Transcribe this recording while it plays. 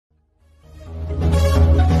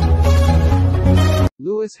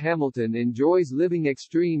Lewis Hamilton enjoys living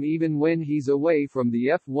extreme even when he's away from the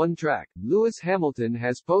F1 track. Lewis Hamilton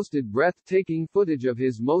has posted breathtaking footage of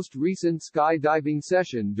his most recent skydiving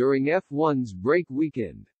session during F1's break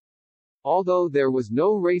weekend. Although there was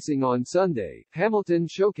no racing on Sunday, Hamilton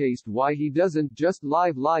showcased why he doesn't just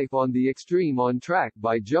live life on the extreme on track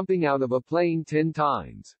by jumping out of a plane 10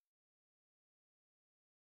 times.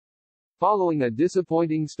 Following a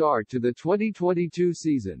disappointing start to the 2022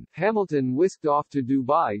 season, Hamilton whisked off to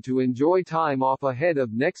Dubai to enjoy time off ahead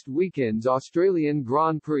of next weekend's Australian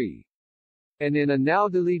Grand Prix. And in a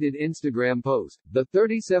now-deleted Instagram post, the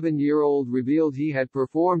 37-year-old revealed he had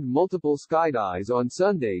performed multiple skydives on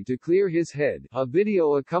Sunday to clear his head. A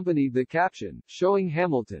video accompanied the caption, showing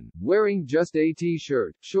Hamilton, wearing just a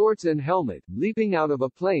t-shirt, shorts and helmet, leaping out of a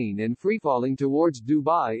plane and freefalling towards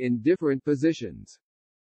Dubai in different positions.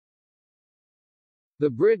 The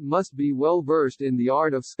Brit must be well versed in the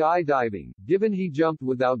art of skydiving, given he jumped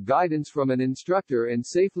without guidance from an instructor and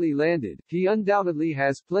safely landed. He undoubtedly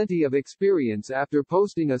has plenty of experience after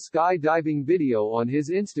posting a skydiving video on his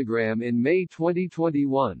Instagram in May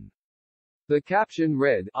 2021. The caption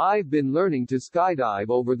read, "I've been learning to skydive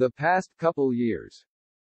over the past couple years.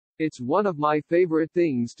 It's one of my favorite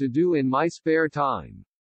things to do in my spare time.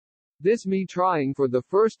 This me trying for the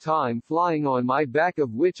first time flying on my back,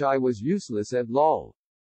 of which I was useless at lol.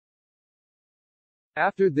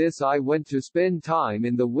 After this I went to spend time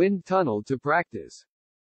in the wind tunnel to practice.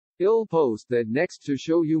 I'll post that next to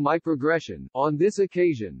show you my progression." On this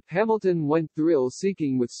occasion, Hamilton went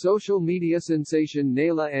thrill-seeking with social media sensation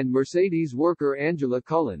Nayla and Mercedes worker Angela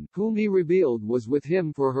Cullen, whom he revealed was with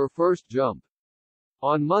him for her first jump.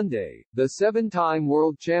 On Monday, the 7-time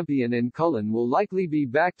world champion and Cullen will likely be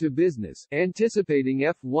back to business, anticipating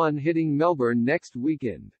F1 hitting Melbourne next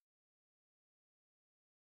weekend.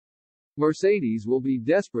 Mercedes will be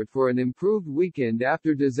desperate for an improved weekend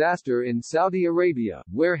after disaster in Saudi Arabia,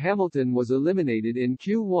 where Hamilton was eliminated in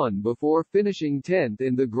Q1 before finishing 10th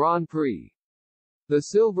in the Grand Prix. The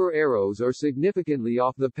Silver Arrows are significantly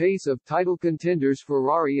off the pace of title contenders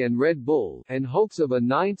Ferrari and Red Bull, and hopes of a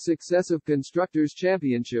 9th successive Constructors'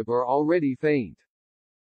 Championship are already faint.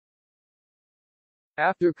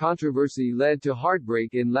 After controversy led to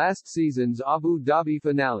heartbreak in last season's Abu Dhabi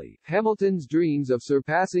finale, Hamilton's dreams of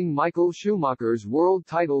surpassing Michael Schumacher's world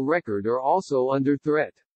title record are also under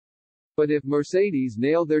threat. But if Mercedes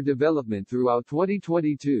nail their development throughout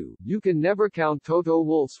 2022, you can never count Toto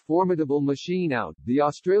Wolff's formidable machine out. The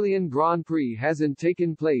Australian Grand Prix hasn't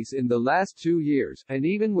taken place in the last 2 years, and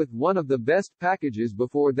even with one of the best packages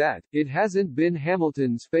before that, it hasn't been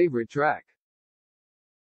Hamilton's favorite track.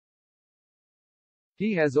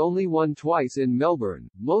 He has only won twice in Melbourne,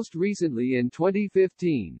 most recently in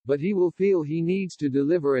 2015, but he will feel he needs to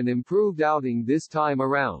deliver an improved outing this time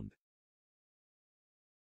around.